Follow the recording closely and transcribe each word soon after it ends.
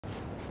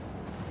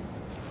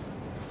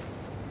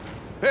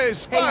Hey,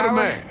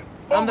 Spider-Man!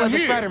 I'm Over the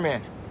here!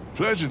 Spider-Man.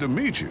 Pleasure to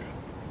meet you.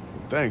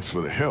 Thanks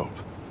for the help.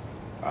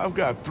 I've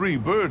got 3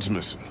 birds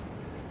missing.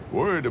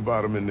 Worried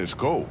about them in this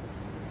cold.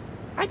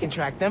 I can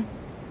track them.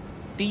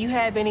 Do you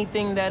have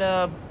anything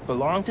that,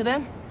 belong to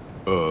them?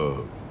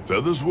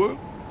 Feathers work?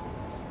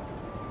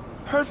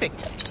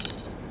 Perfect.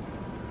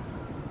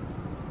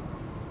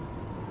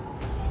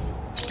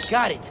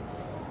 Got it.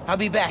 I'll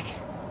be back.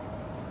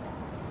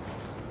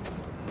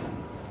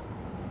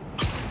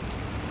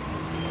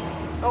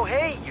 Oh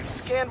hey, you've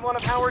scanned one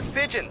of Howard's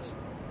pigeons.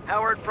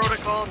 Howard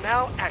Protocol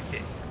now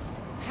active.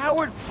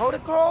 Howard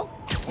Protocol?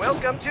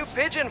 Welcome to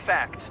Pigeon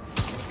Facts,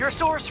 your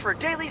source for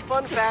daily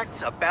fun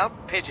facts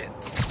about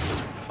pigeons.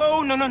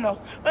 Oh,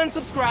 no.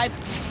 Unsubscribe.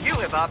 You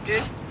have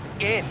opted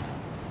in.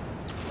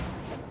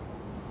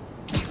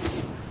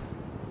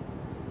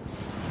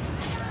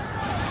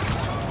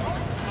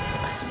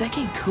 A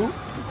second coop?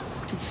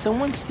 Did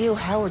someone steal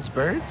Howard's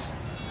birds?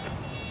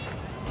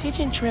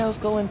 Pigeon trails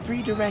go in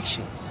 3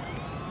 directions.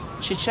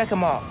 Should check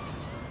them all.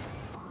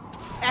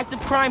 Active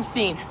crime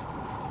scene.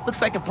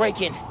 Looks like a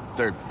break-in.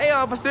 Third. Hey,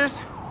 officers.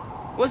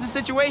 What's the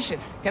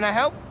situation? Can I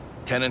help?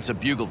 Tenant's a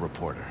bugle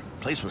reporter.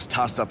 Place was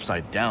tossed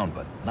upside down,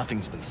 but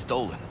nothing's been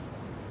stolen.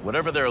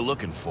 Whatever they're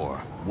looking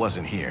for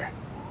wasn't here.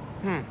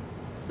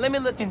 Let me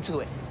look into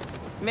it.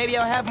 Maybe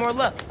I'll have more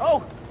luck.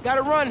 Oh,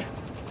 gotta run.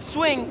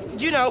 Swing,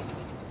 you know.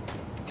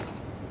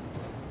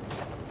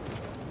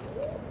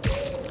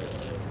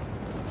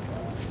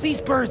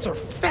 These birds are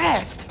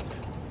fast.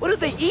 What do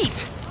they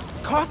eat?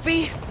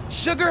 Coffee?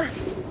 Sugar?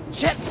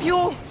 Jet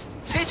fuel?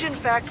 Pigeon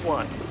Fact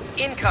 1,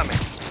 incoming.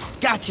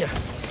 Gotcha.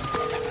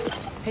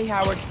 Hey,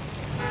 Howard.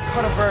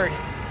 Caught a bird.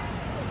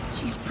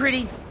 She's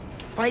pretty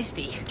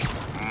feisty.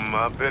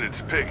 I bet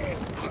it's Piggy.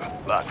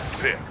 Lots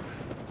of pep.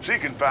 She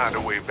can find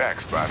her way back,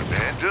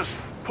 Spider-Man. Just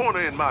point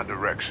her in my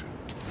direction.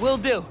 Will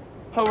do.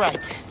 All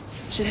right.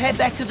 Should head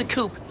back to the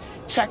coop.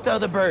 Track the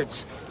other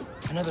birds.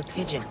 Another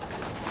pigeon.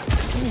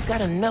 And he's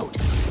got a note.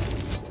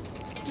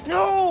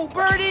 No,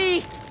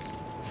 birdie!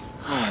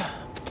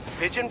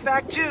 Pigeon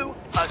Fact 2,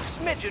 a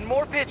smidgen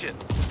more pigeon.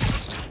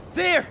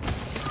 There!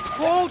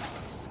 Hold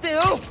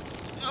still.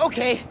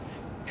 Okay.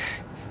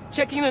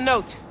 Checking the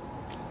note.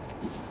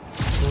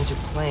 Change of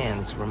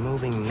plans. We're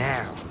moving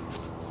now.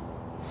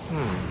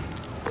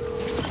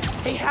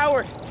 Hey,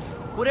 Howard.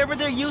 Whatever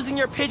they're using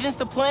your pigeons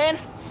to plan,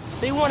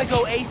 they want to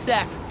go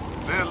ASAP.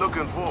 They're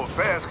looking for a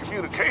fast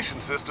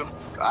communication system.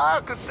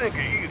 I could think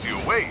of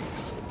easier ways.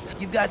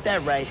 You've got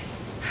that right.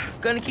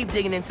 Gonna keep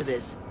digging into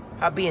this.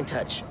 I'll be in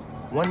touch.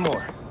 One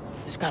more.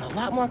 This got a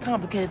lot more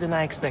complicated than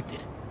I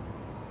expected.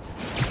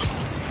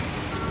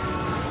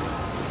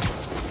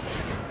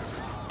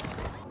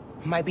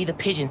 Might be the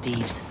pigeon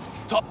thieves.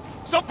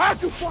 So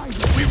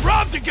we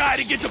robbed the guy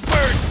to get the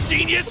birds,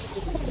 genius!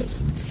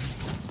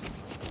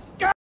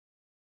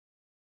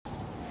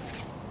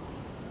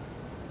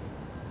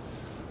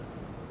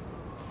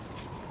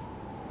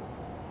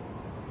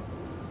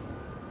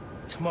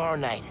 Tomorrow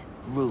night,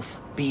 Roof,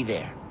 be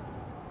there.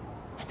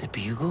 At the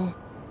Bugle?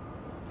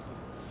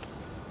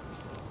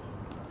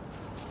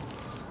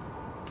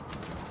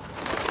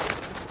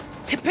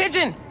 Hey,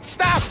 Pigeon!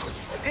 Stop!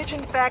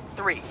 Pigeon Fact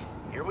 3,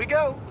 here we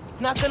go.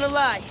 Not gonna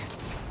lie.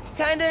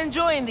 Kinda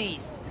enjoying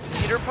these.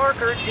 Peter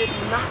Parker did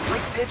not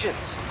like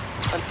pigeons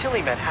until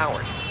he met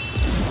Howard.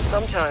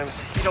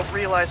 Sometimes you don't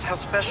realize how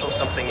special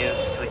something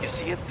is till you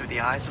see it through the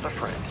eyes of a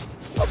friend.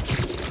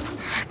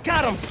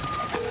 Got him!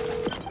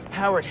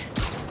 Howard,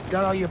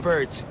 got all your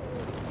birds.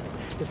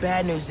 The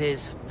bad news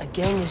is, a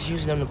gang is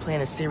using them to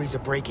plan a series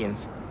of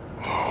break-ins.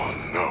 Oh,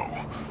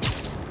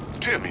 no.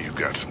 Tell me you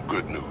got some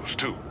good news,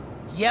 too.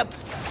 Yep,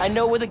 I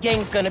know where the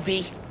gang's gonna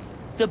be.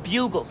 The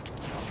Bugle.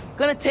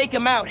 Gonna take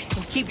him out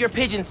and keep your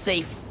pigeons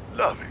safe.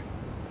 Love it.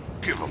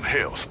 Give them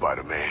hell,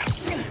 Spider-Man.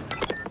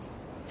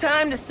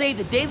 Time to save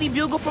the Daily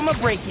Bugle from a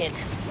break-in.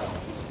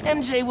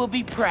 MJ will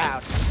be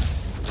proud.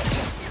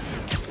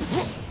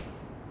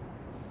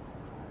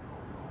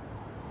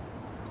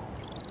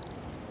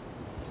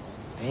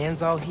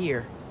 Fans all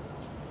here.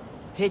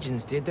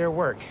 Pigeons did their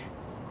work.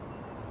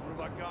 One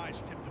of our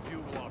guys tipped the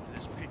bugle off to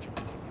this pigeon.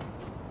 I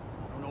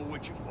don't know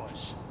which it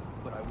was,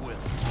 but I will.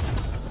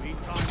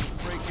 Meantime, we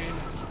break in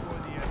and destroy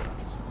the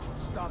evidence.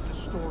 Stop the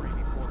story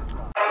before it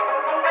drops.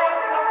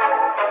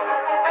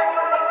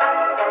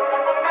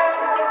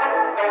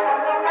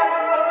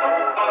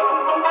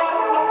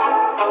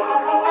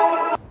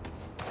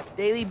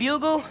 Daily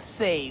Bugle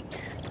saved.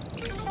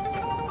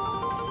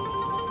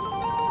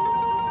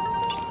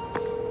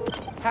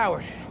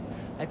 Howard,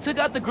 I took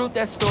out the group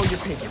that stole your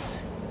pigeons.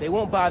 They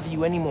won't bother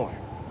you anymore.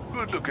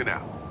 Good looking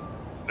out.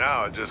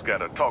 Now I just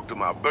gotta talk to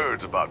my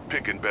birds about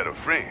picking better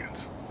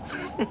friends.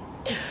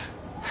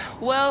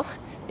 Well,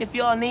 if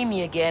y'all need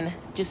me again,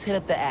 just hit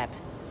up the app.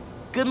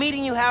 Good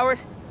meeting you, Howard.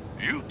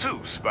 You too,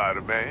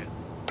 Spider-Man.